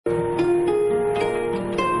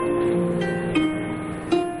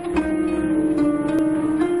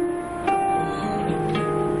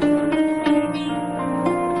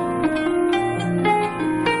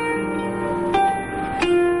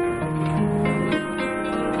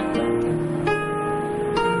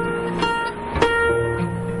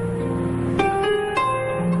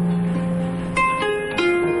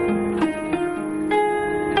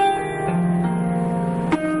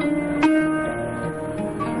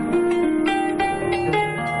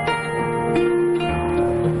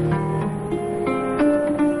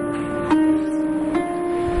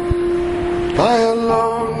By a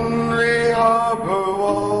lonely harbor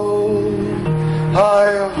wall,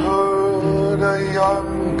 I heard a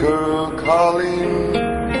young girl calling,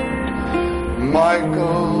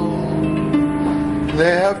 Michael,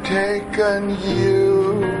 they have taken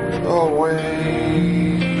you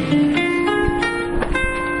away.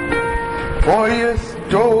 For you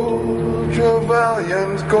stole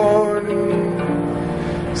Trevelyan's corn,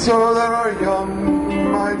 so that our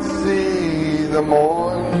young might see the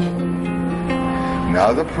morn.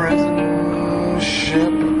 Now the prison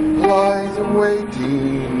ship lies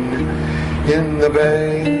waiting in the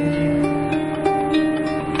bay.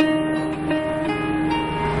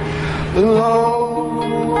 Low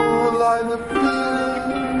lie the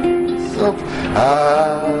fields of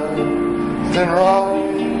Athenry,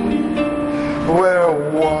 where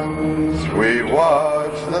once we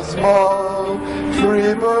watched the small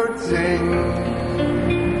free bird sing.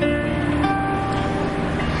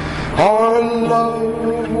 Our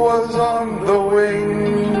love was on the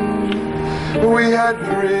wing, we had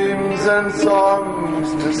dreams and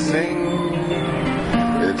songs to sing.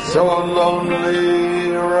 It's so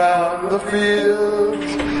lonely around the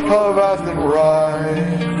fields of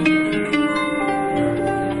Athenry.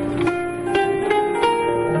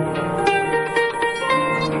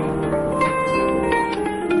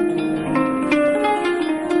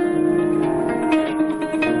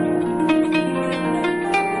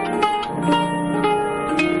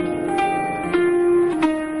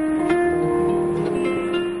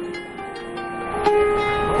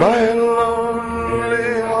 By a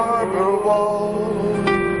lonely harbor wall,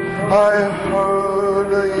 I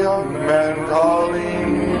heard a young man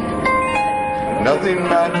calling, nothing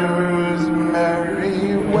matters,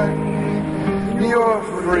 Mary, when you're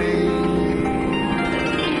free.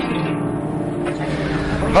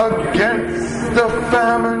 Against the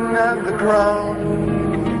famine and the drown,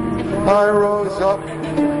 I rose up,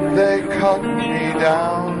 they cut me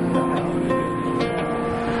down.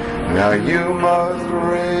 Now you must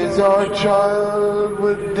raise our child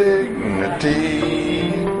with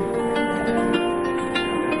dignity.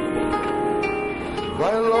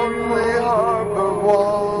 By lonely harbor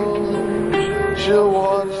wall, she'll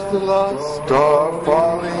watch the last star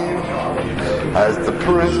falling as the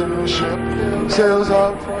prison ship sails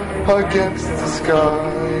up against the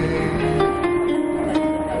sky.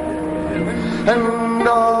 And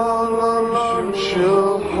all alone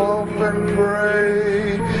she'll hope and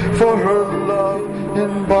pray for her love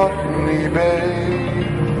in Botany Bay.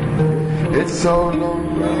 It's so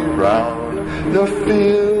lonely round the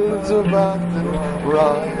fields of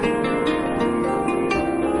Athenry.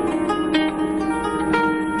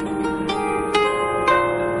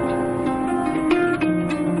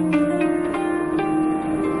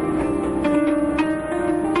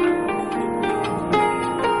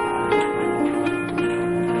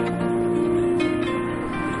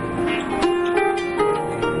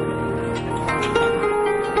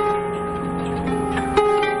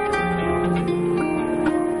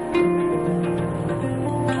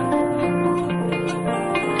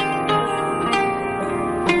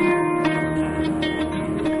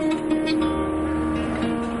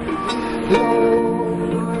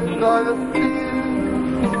 By the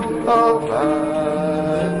field of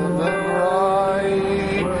Athenry,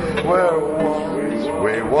 where once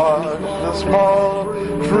we watched the small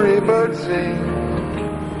free bird sing.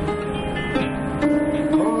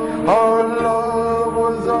 Our love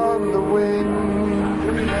was on the wing,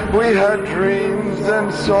 we had dreams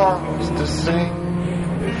and songs to sing.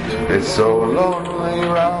 It's so lonely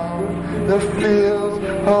round the fields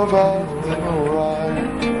of Athenry.